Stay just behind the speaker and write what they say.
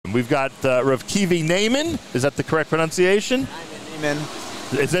We've got Rav Kivi Naiman. Is that the correct pronunciation? Naiman.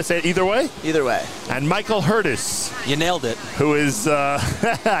 Is this it either way? Either way. And Michael Hurtis. You nailed it. Who is? I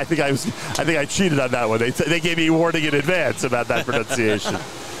think I cheated on that one. They gave me a warning in advance about that pronunciation.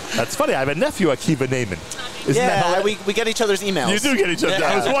 That's funny. I have a nephew, Akiva Naiman. We get each other's emails. You do get each other.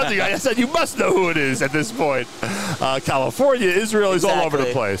 Yeah. I was wondering. I said you must know who it is at this point. California, Israel, is all over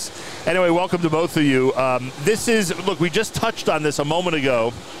the place. Anyway, welcome to both of you. Look, we just touched on this a moment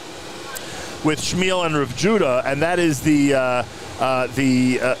ago with Shmuel and Rav Judah, and that is the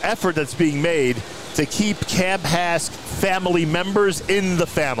effort that's being made to keep Camp HASC family members in the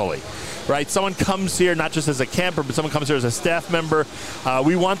family. Right? Someone comes here not just as a camper, but someone comes here as a staff member.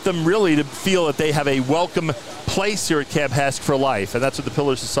 We want them really to feel that they have a welcome place here at Camp HASC for life, and that's what the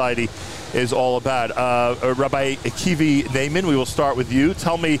Pillar Society is all about. Rabbi Kivi Naiman, we will start with you.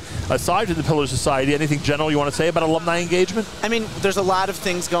 Tell me, aside from the Pillar Society, anything general you want to say about alumni engagement? I mean, there's a lot of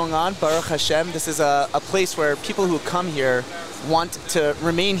things going on. Baruch Hashem, this is a place where people who come here want to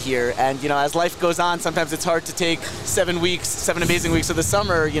remain here. And, as life goes on, sometimes it's hard to take 7 amazing weeks of the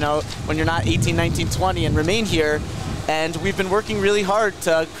summer, when you're not 18, 19, 20 and remain here. And we've been working really hard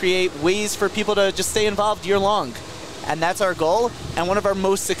to create ways for people to just stay involved year long. And that's our goal. And one of our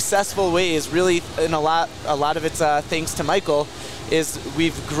most successful ways, really, in a lot of it's thanks to Michael, is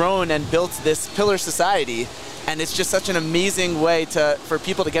we've grown and built this Pillar Society. And it's just such an amazing way for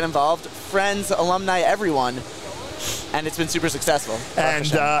people to get involved, friends, alumni, everyone. And it's been super successful.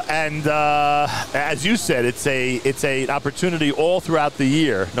 And as you said, it's an opportunity all throughout the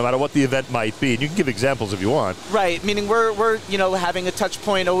year, no matter what the event might be. And you can give examples if you want. Right. Meaning we're having a touch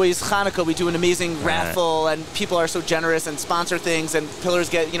point. Always Hanukkah, we do an amazing raffle, and people are so generous and sponsor things, and Pillars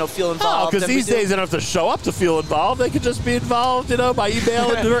get feel involved. Because these days they don't have to show up to feel involved. They can just be involved, by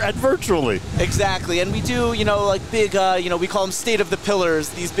email and virtually. Exactly. And we do big we call them State of the Pillars.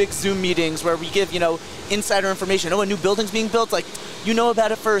 These big Zoom meetings where we give insider information. A new building's being built,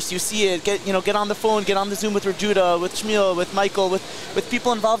 about it first, you see it, get on the phone, get on the Zoom with Judah, with Shmuel, with Michael, with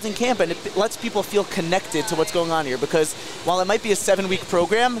people involved in camp, and it lets people feel connected to what's going on here, because while it might be a 7-week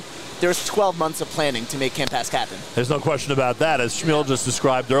program, there's 12 months of planning to make Camp HASC happen. There's no question about that. As Shmuel just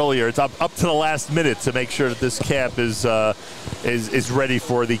described earlier, it's up to the last minute to make sure that this camp is ready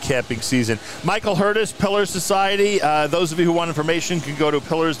for the camping season. Michael Hurtis, Pillar Society. Those of you who want information can go to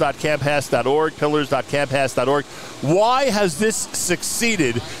pillars.camphasc.org, pillars.camphasc.org. Why has this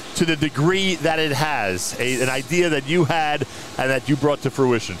succeeded to the degree that it has? An idea that you had and that you brought to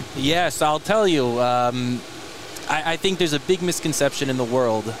fruition. Yes, I'll tell you. I think there's a big misconception in the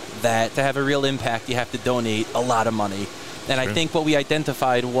world that to have a real impact, you have to donate a lot of money. And I think what we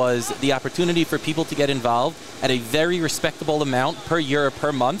identified was the opportunity for people to get involved at a very respectable amount per year or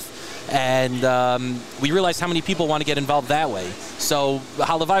per month. And we realized how many people want to get involved that way. So,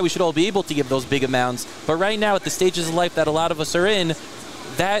 halavai, we should all be able to give those big amounts. But right now, at the stages of life that a lot of us are in,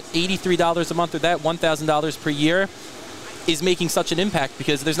 that $83 a month or that $1,000 per year is making such an impact,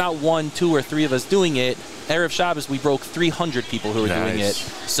 because there's not 1, 2, or 3 of us doing it. Erev Shabbos, we broke 300 people who were doing it.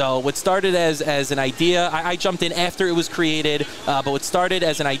 So what started as an idea, I jumped in after it was created, but what started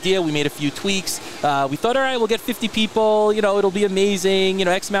as an idea, we made a few tweaks. We thought, all right, we'll get 50 people, it'll be amazing,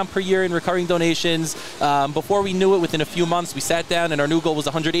 X amount per year in recurring donations. Before we knew it, within a few months, we sat down and our new goal was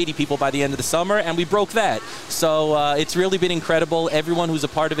 180 people by the end of the summer, and we broke that. So it's really been incredible. Everyone who's a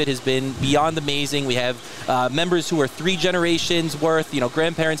part of it has been beyond amazing. We have members who are 3 generations worth,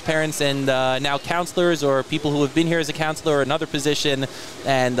 grandparents, parents, and now counselors or people who have been here as a counselor or another position.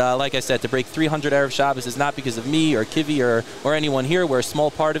 And like I said, to break 300 Erev Shabbos is not because of me or Kivi or anyone here. We're a small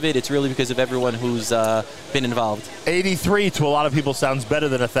part of it. It's really because of everyone who's been involved. 83 to a lot of people sounds better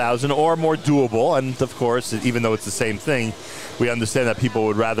than 1,000 or more doable. And of course, even though it's the same thing, we understand that people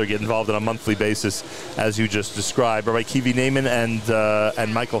would rather get involved on a monthly basis, as you just described. Rabbi Kivi Naiman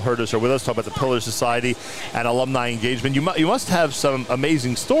and Michael Hurtis are with us, talking about the Pillar Society and alumni engagement. You must have some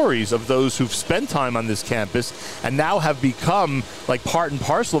amazing stories of those who've spent time on this campus and now have become like part and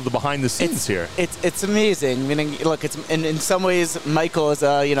parcel of the behind the scenes here. It's amazing. Meaning, look, it's in some ways Michael is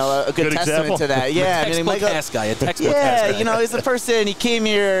a good testament example to that. Yeah, a textbook HASC guy. He's a person. He came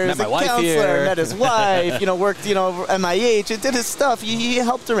here as a counselor, met his wife. Worked MIH. It did his stuff. He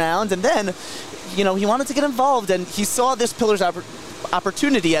helped around, and then he wanted to get involved, and he saw this Pillars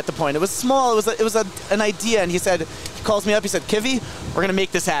opportunity at the point. It was small. It was an idea, and he calls me up. He said, "Kivi, we're gonna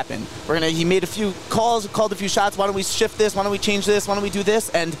make this happen. He made a few calls, called a few shots. Why don't we shift this? Why don't we change this? Why don't we do this?"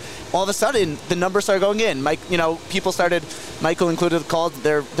 And all of a sudden, the numbers started going in. People started. Michael included, called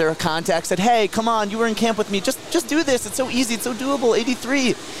their contacts, said, "Hey, come on, you were in camp with me. Just do this. It's so easy. It's so doable.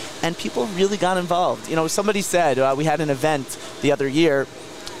 83." And people really got involved. Somebody said we had an event the other year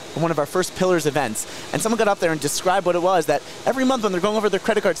one of our first Pillars events, and someone got up there and described what it was, that every month when they're going over their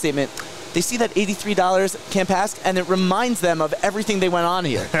credit card statement, they see that $83 Camp HASC, and it reminds them of everything they went on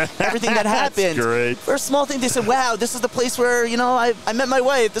here, everything that happened. That's great. For a small thing, they said, wow, this is the place where, I met my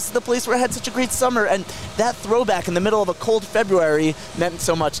wife. This is the place where I had such a great summer. And that throwback in the middle of a cold February meant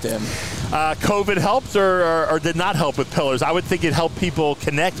so much to him. COVID helped or did not help with Pillars? I would think it helped people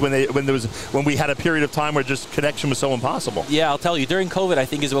connect when we had a period of time where just connection was so impossible. Yeah, I'll tell you, during COVID, I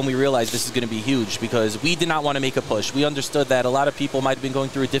think is when we realized this is going to be huge, because we did not want to make a push. We understood that a lot of people might have been going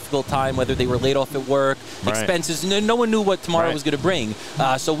through a difficult time, whether they were laid off at work, expenses. No one knew what tomorrow was going to bring.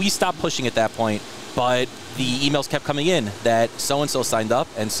 So we stopped pushing at that point. But the emails kept coming in that so-and-so signed up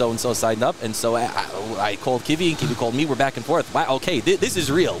and so-and-so signed up. And so I called Kivi and Kivi called me. We're back and forth. Wow, okay, this is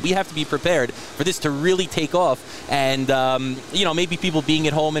real. We have to be prepared for this to really take off. And, maybe people being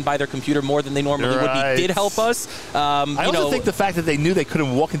at home and by their computer more than they normally would be did help us. I also think the fact that they knew they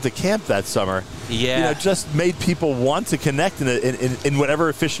couldn't walk into camp that summer just made people want to connect in whatever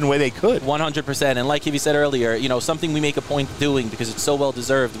efficient way they could. 100%. And like Kivi said earlier, something we make a point of doing because it's so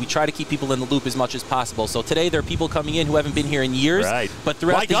well-deserved, we try to keep people in the loop as much as possible. So today there are people coming in who haven't been here in years, but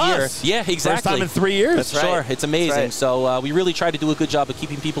throughout the year, exactly. First time in 3 years. That's right. Sure, it's amazing. Right. So we really try to do a good job of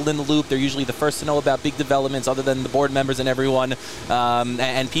keeping people in the loop. They're usually the first to know about big developments, other than the board members and everyone.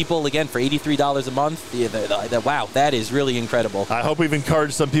 And people, again, for $83 a month, wow, that is really incredible. I hope we've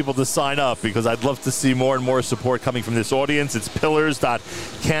encouraged some people to sign up, because I'd love to see more and more support coming from this audience. It's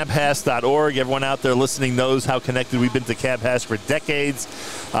pillars.camphasc.org. Everyone out there listening knows how connected we've been to Camp HASC for decades.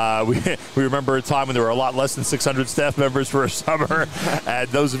 We remember a time when there were a lot less than 600 staff members for a summer. And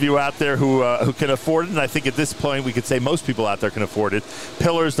those of you out there who can afford it, and I think at this point we could say most people out there can afford it,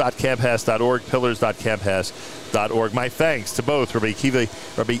 pillars.camphasc.org, pillars.camphasc.org. My thanks to both Rabbi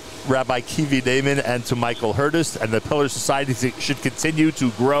Kivi Damon and to Michael Hurtis. And the Pillars Society should continue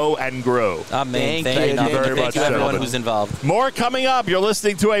to grow and grow. Amen. Thank you very much, to everyone gentlemen. who's involved. More coming up. You're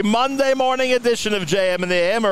listening to a Monday morning edition of JM in the AM.